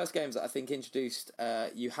one of the first games that I think introduced,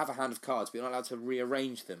 you have a hand of cards, but you're not allowed to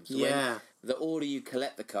rearrange them. So when the order you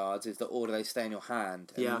collect the cards is the order they stay in your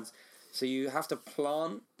hand. And so you have to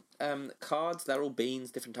plant cards. They're all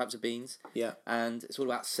beans, different types of beans. Yeah. And it's all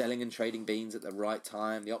about selling and trading beans at the right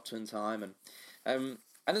time, the optimum time. And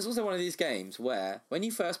it's also one of these games where, when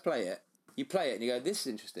you first play it, you play it and you go, this is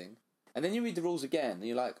interesting. And then you read the rules again, and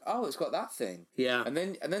you're like, oh, it's got that thing. Yeah. And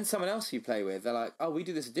then someone else you play with, they're like, oh, we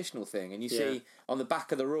do this additional thing, and you see on the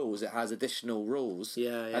back of the rules it has additional rules.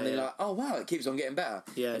 Yeah, and then you're like, oh wow, it keeps on getting better.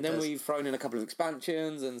 Yeah, and then we've thrown in a couple of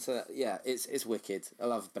expansions, and so it's wicked. I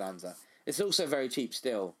love Bonanza. It's also very cheap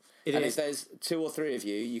still. It and is. if there's 2 or 3 of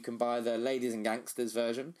you, you can buy the Ladies and Gangsters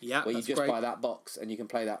version. Yeah, where you that's just great. buy that box and you can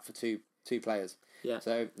play that for two players. Yeah.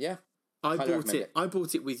 So yeah. I highly bought recommend it. I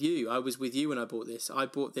bought it with you. I was with you when I bought this. I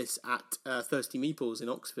bought this at Thirsty Meeples in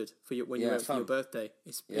Oxford for you when you went for your birthday.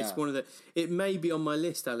 It's one of the. It may be on my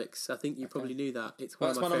list, Alex. I think you probably knew that. It's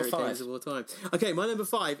one of my favourite games of all time. Okay, my number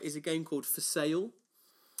 5 is a game called For Sale.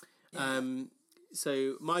 Yeah.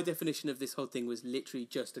 So my definition of this whole thing was literally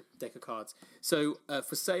just a deck of cards. So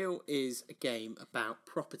For Sale is a game about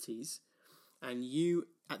properties, and you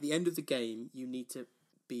at the end of the game you need to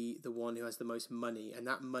be the one who has the most money, and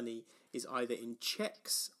that money is either in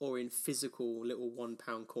checks or in physical little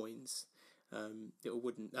 £1 coins, little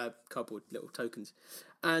wooden cardboard little tokens.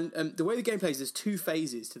 And the way the game plays, there's 2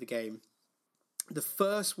 phases to the game. The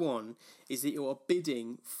first one is that you are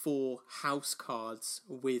bidding for house cards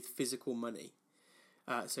with physical money.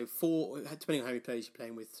 So depending on how many players you're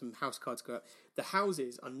playing with, some house cards go up. The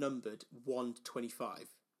houses are numbered 1 to 25.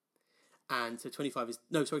 And so 25 is...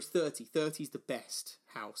 No, sorry, 30. 30 is the best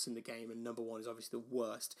house in the game, and number 1 is obviously the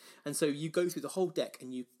worst. And so you go through the whole deck,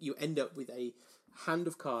 and you end up with a hand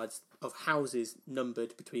of cards of houses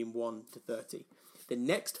numbered between 1 to 30. The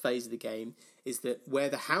next phase of the game is that where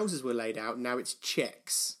the houses were laid out, now it's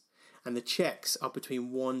checks. And the checks are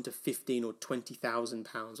between 1 to 15 or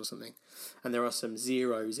 £20,000 or something. And there are some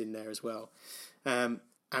zeros in there as well. And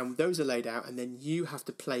those are laid out, and then you have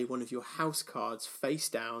to play one of your house cards face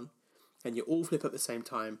down, and you all flip at the same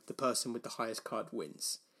time. The person with the highest card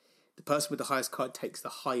wins. The person with the highest card takes the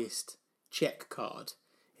highest check card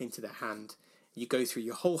into their hand. You go through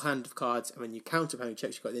your whole hand of cards, and then you count up how many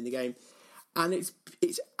checks you've got in the game. And it's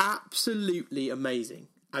absolutely amazing.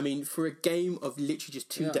 I mean, for a game of literally just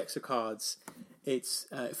 2 decks of cards, it's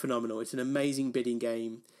phenomenal. It's an amazing bidding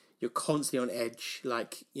game. You're constantly on edge.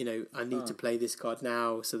 Like, you know, I need to play this card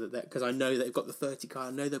now so that because I know they've got the 30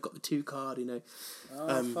 card. I know they've got the 2 card. You know,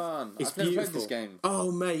 fun. It's I've never beautiful. played this game.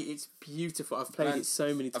 Oh, mate, it's beautiful. I've played it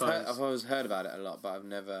so many times. I've always heard about it a lot, but I've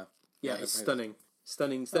never. Yeah, it's stunning.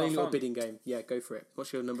 Stunning little bidding game. Yeah, go for it.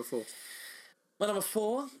 What's your number 4? My number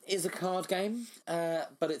 4 is a card game,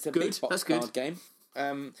 but it's a big box card game.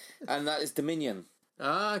 And that is Dominion.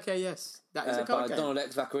 Ah, okay, yes. That is a card by game. Donald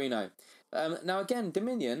X. Vaccarino. Now, again,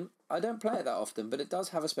 Dominion, I don't play it that often, but it does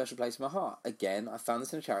have a special place in my heart. Again, I found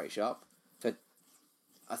this in a charity shop for,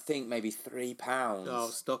 I think, maybe £3. Oh,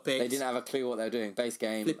 stop it. They didn't have a clue what they were doing. Base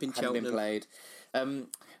game, hadn't been played.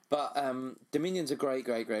 But Dominion's a great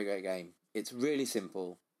game. It's really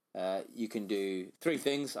simple. You can do 3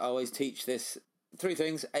 things. I always teach this. 3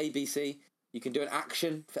 things, A, B, C. You can do an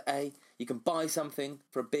action for A. You can buy something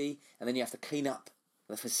for a B, and then you have to clean up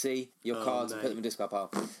for C your cards and put them in the discard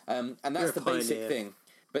pile. And that's the basic thing.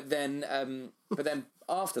 But then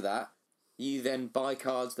after that, you then buy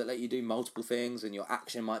cards that let you do multiple things, and your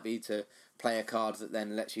action might be to play a card that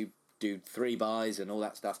then lets you do 3 buys and all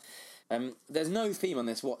that stuff. There's no theme on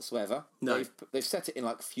this whatsoever. No. They've set it in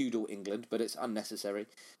like feudal England, but it's unnecessary.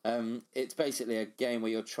 It's basically a game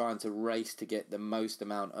where you're trying to race to get the most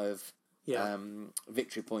amount of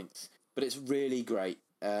victory points. But it's really great.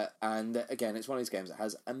 And again, it's one of these games that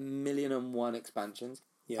has 1,000,001 expansions.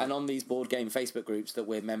 Yeah. And on these board game Facebook groups that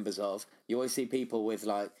we're members of, you always see people with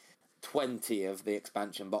like 20 of the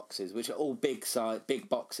expansion boxes, which are all big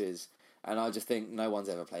boxes. And I just think no one's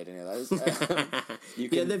ever played any of those.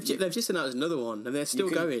 They've just announced another one, and they're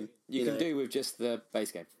still going. You can do with just the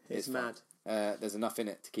base game. It's mad. There's enough in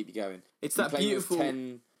it to keep you going. It's that beautiful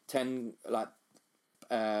 10 like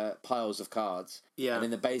piles of cards. Yeah. And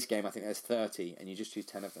in the base game, I think there's 30, and you just choose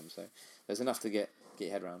 10 of them. So there's enough to get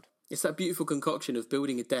your head around. It's that beautiful concoction of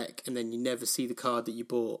building a deck and then you never see the card that you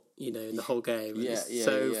bought, in the whole game. It's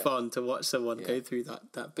so fun to watch someone go through that.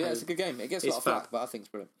 Yeah, it's a good game. It gets a lot of flack, but I think it's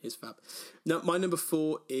brilliant. It's fab. Now, my number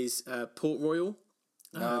 4 is Port Royal.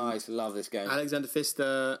 Nice, love this game. Alexander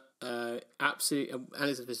Pfister, absolutely.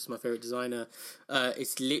 Alexander Pfister is my favourite designer.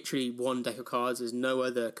 It's literally 1 deck of cards. There's no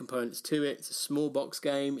other components to it. It's a small box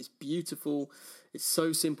game. It's beautiful. It's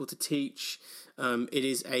so simple to teach. It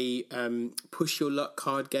is a push your luck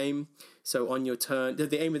card game. So on your turn,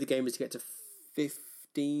 the aim of the game is to get to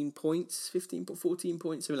 14 points, something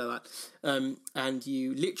like that. And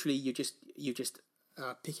you're just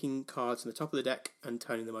picking cards from the top of the deck and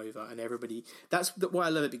turning them over, and everybody. That's why I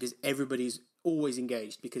love it, because everybody's always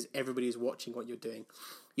engaged, because everybody is watching what you're doing.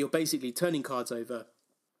 You're basically turning cards over,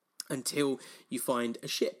 until you find a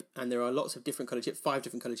ship, and there are lots of different coloured ships, 5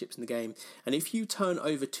 different coloured ships in the game, and if you turn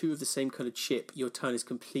over 2 of the same coloured ship, your turn is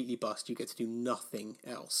completely bust. You get to do nothing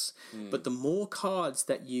else. But the more cards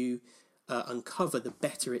that you uncover, the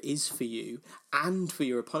better it is for you and for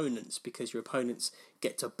your opponents, because your opponents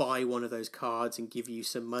get to buy one of those cards and give you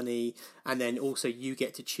some money, and then also you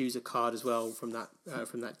get to choose a card as well from that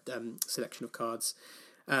selection of cards.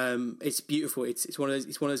 It's beautiful. It's one of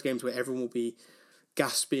those games where everyone will be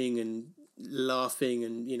gasping and laughing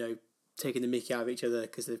and taking the mickey out of each other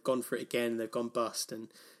because they've gone for it again, they've gone bust, and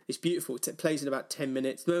it's beautiful. It plays in about 10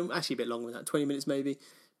 minutes, no, actually a bit longer than that, 20 minutes maybe.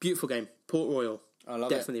 Beautiful game. Port Royal. I love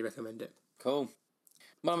Definitely recommend it. Cool.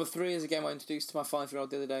 My number 3 is a game I introduced to my 5-year-old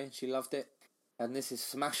the other day, and she loved it. And this is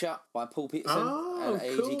Smash Up by Paul Peterson and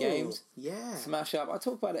AEG Games. Yeah. Smash Up. I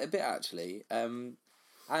talk about it a bit actually, and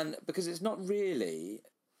because it's not really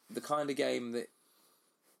the kind of game that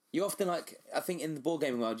you often like. I think in the board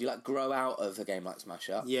gaming world, you grow out of a game like Smash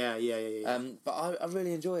Up. Yeah. But I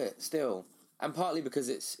really enjoy it still, and partly because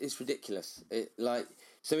it's ridiculous.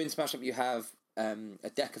 So in Smash Up you have a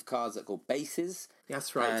deck of cards that are called bases.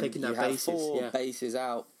 That's right. And taking that you have bases. 4 bases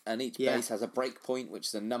out, and each base has a break point, which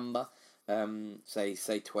is a number.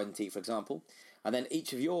 Say 20, for example, and then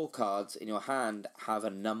each of your cards in your hand have a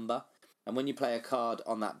number. And when you play a card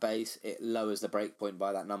on that base, it lowers the breakpoint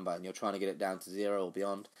by that number, and you're trying to get it down to 0 or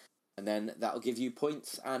beyond. And then that'll give you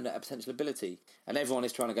points and a potential ability. And everyone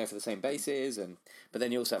is trying to go for the same bases. But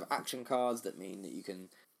then you also have action cards that mean that you can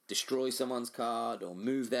destroy someone's card or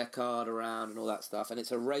move their card around and all that stuff. And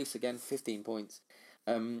it's a race again, 15 points.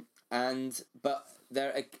 But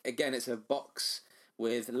there again, it's a box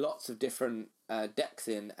with lots of different decks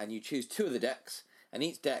in, and you choose 2 of the decks, and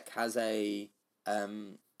each deck has a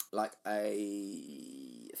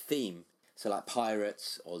theme, so like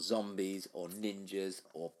pirates or zombies or ninjas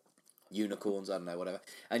or unicorns, I don't know, whatever,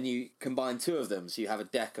 and you combine 2 of them, so you have a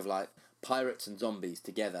deck of pirates and zombies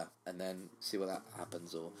together, and then see what that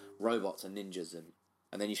happens, or robots and ninjas,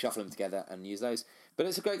 and then you shuffle them together and use those. But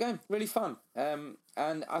it's a great game, really fun, and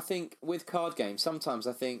I think with card games, sometimes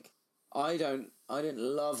I think I didn't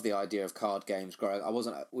love the idea of card games growing.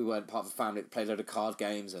 We weren't part of a family that played a load of card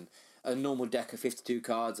games, and a normal deck of 52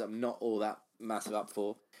 cards I'm not all that massive up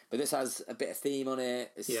for. But this has a bit of theme on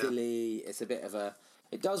it. It's silly. It's a bit of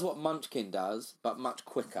it does what Munchkin does, but much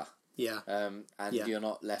quicker. Yeah. You're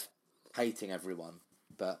not left hating everyone.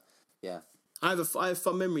 But yeah. I have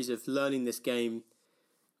fun memories of learning this game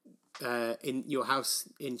in your house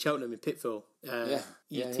in Cheltenham in Pittville.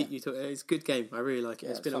 It's a good game. I really like it.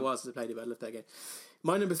 It's been a while since I played it, but I love that game.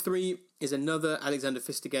 My number 3 is another Alexander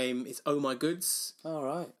Pfister game. It's Oh My Goods. All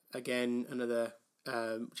right. Again, another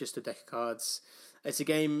just a deck of cards. It's a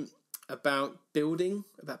game about building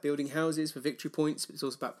houses for victory points, but it's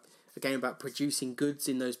also a game about producing goods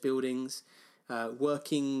in those buildings,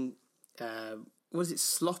 working. Was it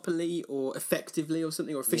sloppily or effectively or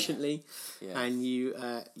something, or efficiently? Yeah. And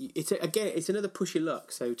it's another push your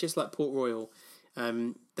luck. So just like Port Royal,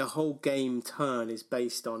 the whole game turn is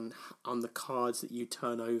based on the cards that you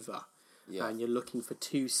turn over, and you're looking for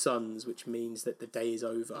 2 suns, which means that the day is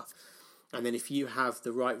over. And then if you have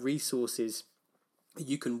the right resources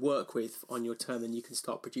you can work with on your turn, then you can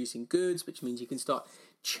start producing goods, which means you can start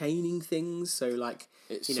chaining things. So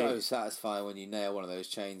it's so satisfying when you nail one of those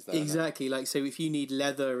chains though. Exactly. So if you need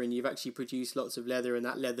leather and you've actually produced lots of leather, and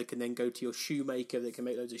that leather can then go to your shoemaker that can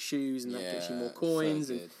make loads of shoes, and that gets you more coins,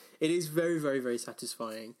 and it is very, very, very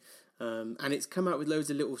satisfying. And it's come out with loads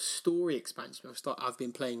of little story expansions I've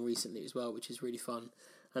been playing recently as well, which is really fun.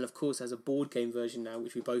 And of course there's a board game version now,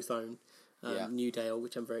 which we both own, New Dale,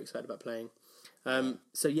 which I'm very excited about playing. Oh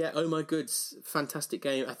My Goods, fantastic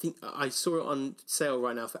game. I think I saw it on sale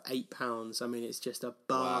right now for £8. I mean, it's just a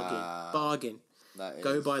bargain.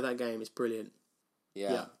 Go buy that game. It's brilliant.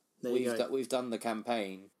 Yeah. We've done the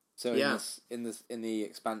campaign. So in the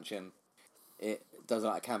expansion, it does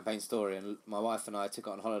a campaign story, and my wife and I took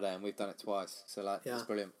it on holiday, and we've done it twice. So it's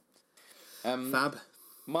brilliant. Fab.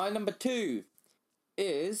 My number 2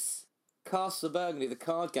 is Castle of Burgundy, the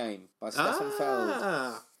card game by Stefan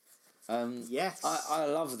Feld. Yes, I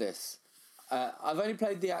love this. I've only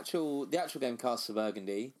played the actual game Castle of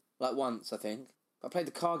Burgundy once, I think. I played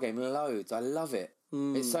the card game loads. I love it.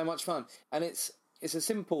 It's so much fun, and it's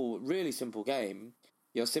a really simple game.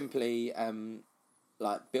 You're simply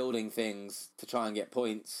building things to try and get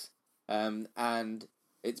points, but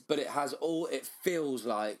it feels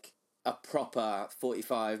like a proper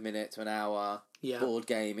 45 minute to an hour board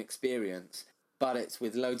game experience, but it's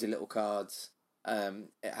with loads of little cards.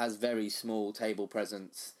 It has very small table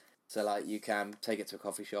presence, so you can take it to a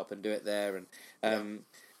coffee shop and do it there, and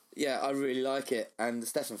Yeah, I really like it, and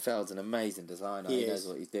Stefan Feld's an amazing designer. He knows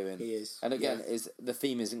what he's doing. He is. And again, the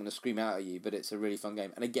theme isn't going to scream out at you, but it's a really fun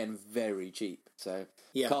game, and again, very cheap. So,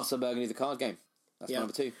 Castle Burgundy, the card game. That's my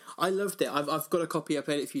number 2. I loved it. I've got a copy. I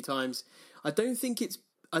played it a few times. I don't think it's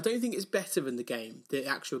better than the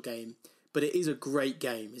actual game, but it is a great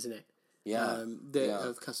game, isn't it? Yeah.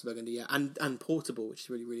 Of Castle Burgundy, and portable, which is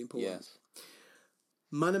really, really important. Yes.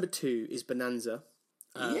 My number 2 is Bonanza.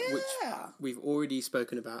 Which we've already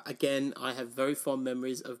spoken about. Again, I have very fond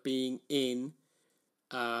memories of being in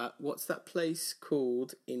what's that place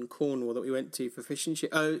called in Cornwall that we went to for fish and chip?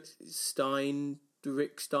 Oh,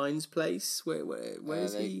 Rick Stein's place. Where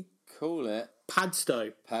is he? Call it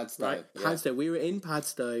Padstow. Right? Yeah. Padstow. We were in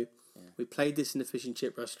Padstow. Yeah. We played this in the fish and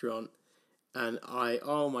chip restaurant, and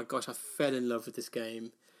oh my gosh, I fell in love with this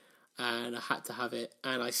game, and I had to have it,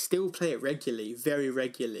 and I still play it regularly, very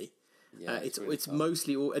regularly. Yeah, it's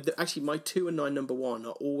mostly all. Actually, my 2 and 9 number 1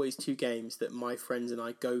 are always 2 games that my friends and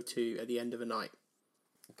I go to at the end of a night.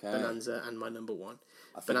 Okay. Bonanza and my number 1.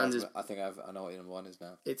 I think I know what your number 1 is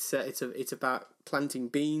now. It's about planting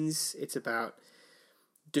beans. It's about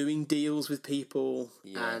doing deals with people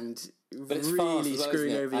and really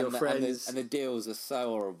screwing over your friends. And the deals are so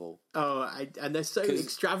horrible. Oh, and they're so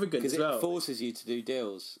extravagant as well. Because it forces you to do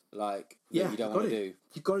deals that you don't want to do.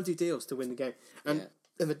 You've got to do deals to win the game. And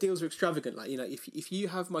the deals are extravagant. Like, if you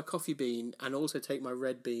have my coffee bean and also take my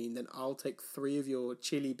red bean, then I'll take 3 of your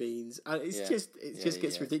chili beans. And it just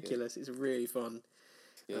gets ridiculous. It's really fun.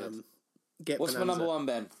 What's my number 1,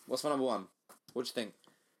 Ben? What's my number 1? What do you think?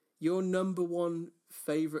 Your number 1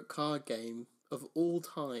 favourite card game of all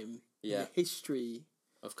time in the history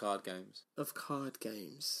of card games.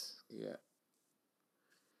 Yeah.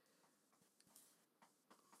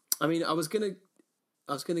 I mean, I was gonna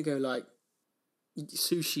go like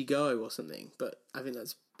Sushi Go or something, but I think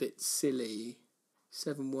that's a bit silly.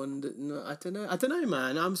 7 Wonders. No, I don't know,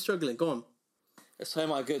 man. I'm struggling. Go on. It's Oh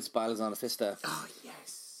My Goods by Alexander Pfister. Oh,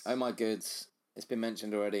 yes. Oh My Goods. It's been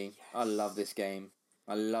mentioned already. Yes. I love this game.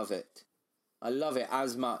 I love it. I love it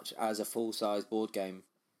as much as a full-size board game.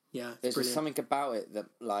 Yeah, there's just something about it that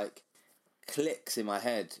clicks in my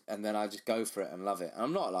head, and then I just go for it and love it. And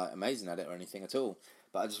I'm not amazing at it or anything at all,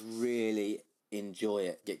 but I just really enjoy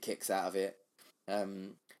it. Get kicks out of it.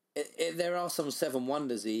 There are some 7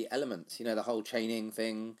 Wonders-y elements, the whole chaining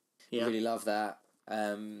thing. Yeah. I really love that.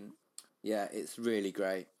 It's really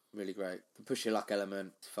great. Really great. The push your luck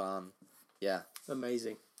element, it's fun. Yeah.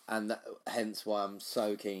 Amazing. And hence why I'm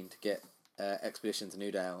so keen to get Expedition to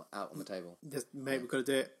Newdale out on the table. Mate, we've got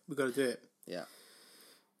to do it. Yeah.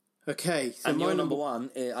 Okay. So and my number 1,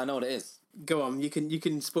 I know what it is. Go on. You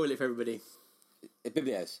can spoil it for everybody. It's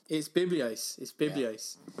Biblios. It's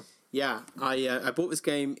Biblios. Yeah, I bought this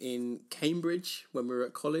game in Cambridge when we were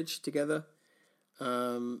at college together,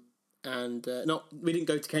 we didn't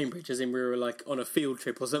go to Cambridge, as in we were on a field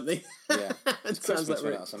trip or something. Yeah, it sounds like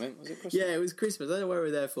or something. Was it Christmas? Yeah, it was Christmas. I don't know where we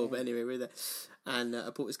were there for, but anyway, we were there. And I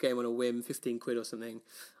bought this game on a whim, 15 quid or something.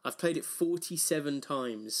 I've played it 47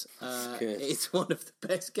 times. It's one of the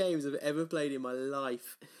best games I've ever played in my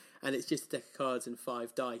life. And it's just a deck of cards and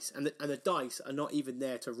 5 dice, and the dice are not even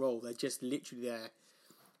there to roll; they're just literally there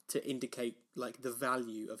to indicate the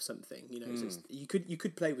value of something. So you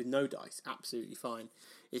could play with no dice, absolutely fine.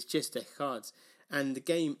 It's just deck of cards, and the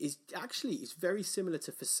game is very similar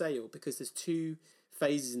to For Sale because there's 2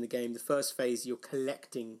 phases in the game. The first phase, you're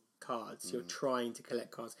collecting cards. You're trying to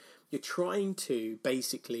collect cards. You're trying to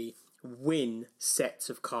basically win sets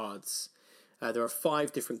of cards. There are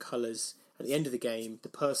 5 different colours. At the end of the game, the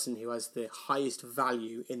person who has the highest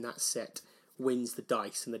value in that set wins the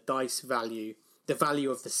dice, and the value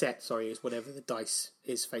of the set, is whatever the dice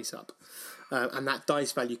is face up. And that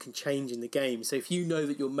dice value can change in the game. So if you know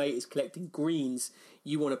that your mate is collecting greens,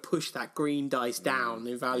 you want to push that green dice down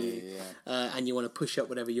in value, and you want to push up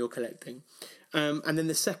whatever you're collecting. And then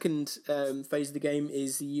the second phase of the game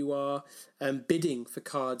is you are bidding for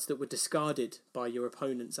cards that were discarded by your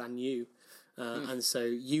opponents and you. And so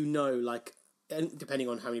and depending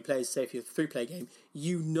on how many players, say if you're a 3-player game,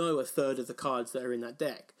 a third of the cards that are in that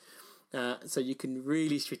deck. So you can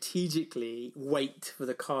really strategically wait for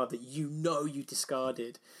the card that you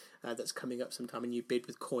discarded that's coming up sometime, and you bid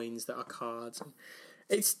with coins that are cards. And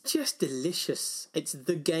it's just delicious. It's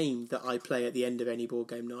the game that I play at the end of any board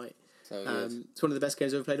game night. So it's one of the best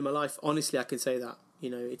games I've ever played in my life. Honestly, I can say that.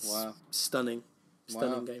 It's stunning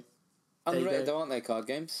game. Underrated though, aren't they, card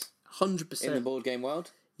games? 100%. In the board game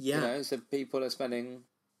world? Yeah. So people are spending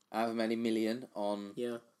however many million on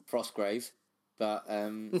Frostgrave, but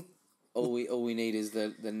all we need is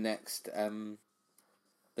the next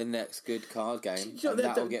good card game, and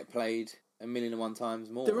that'll get played 1,000,001 times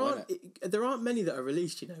more. There aren't many that are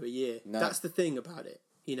released, a year. No. That's the thing about it.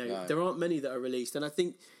 No. There aren't many that are released, and I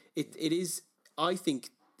think it is. I think.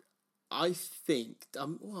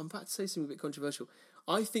 I'm about to say something a bit controversial.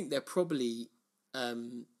 I think they're probably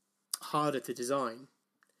harder to design.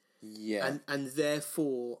 Yeah. And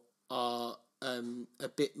therefore are a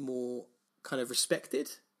bit more kind of respected.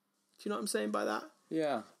 Do you know what I'm saying by that?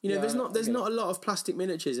 Yeah. There's not a lot of plastic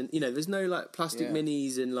miniatures, and there's no like plastic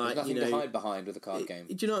minis and like there's nothing to hide behind with a card game.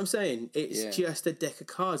 Do you know what I'm saying? It's just a deck of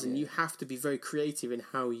cards, and you have to be very creative in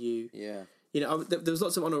how you. Yeah. There was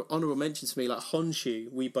lots of honorable mentions for me, like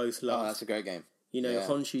Honshu. We both love. Oh, that's a great game.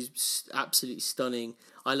 Honshu's absolutely stunning.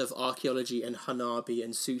 I love Archaeology and Hanabi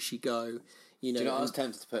and Sushi Go. Do you know what I was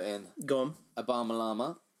tempted to put in? Go on. Obama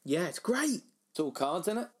Llama. Yeah, it's great. It's all cards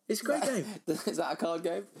in it. It's a great game. Is that a card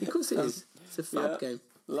game? Of course it is. It's a fab game.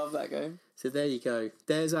 Love that game. So there you go.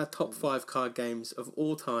 There's our top 5 card games of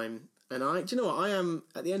all time. And do you know what? I am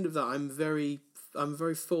at the end of that. I'm very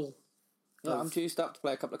full. Yeah, I'm juiced up to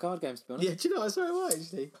play a couple of card games, to be honest. Yeah, do you know? So am I,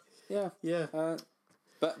 actually. Yeah. Yeah.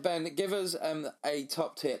 But Ben, give us a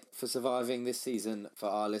top tip for surviving this season for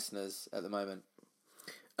our listeners at the moment.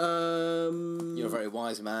 You're a very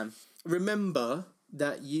wise man. Remember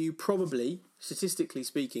that you probably, statistically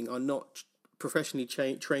speaking, are not professionally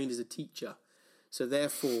trained as a teacher. So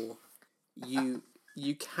therefore, you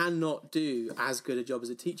cannot do as good a job as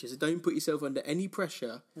a teacher. So don't put yourself under any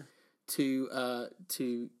pressure to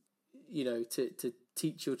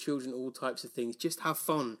teach your children all types of things. Just have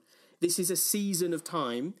fun. This is a season of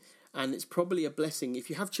time, and it's probably a blessing. If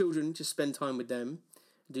you have children, just spend time with them,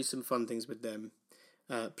 do some fun things with them.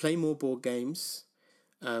 Play more board games.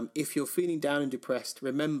 If you're feeling down and depressed,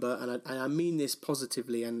 remember, and I mean this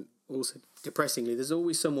positively and also depressingly, there's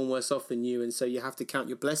always someone worse off than you, and so you have to count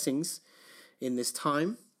your blessings in this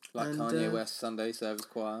time. Like Kanye West Sunday Service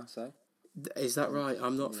Choir, say. Is that right?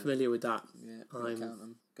 I'm not familiar with that. Yeah, got to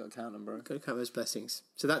count them, bro. Got to count those blessings.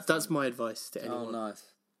 So that's my advice to anyone. Oh, nice.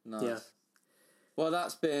 Yeah. Well,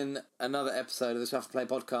 that's been another episode of the Shuffle Play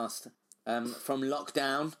podcast from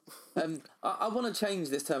lockdown. I want to change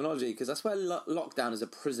this terminology because I swear lockdown is a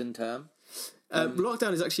prison term.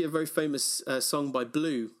 Lockdown is actually a very famous song by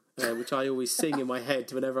Blue, which I always sing in my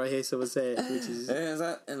head whenever I hear someone say it, which is... Is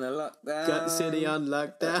that in the lockdown? Got the city on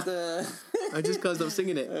lockdown. I just can't stop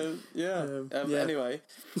singing it. Anyway,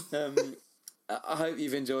 I hope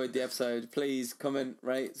you've enjoyed the episode. Please comment,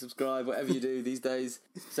 rate, subscribe, whatever you do these days.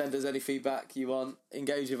 Send us any feedback you want.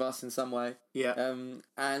 Engage with us in some way. Yeah.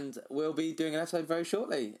 And we'll be doing an episode very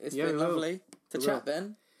shortly. It's been lovely to chat,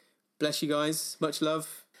 Ben. Bless you guys. Much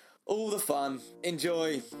love. All the fun.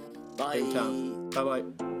 Enjoy. Bye.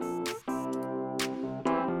 Bye-bye.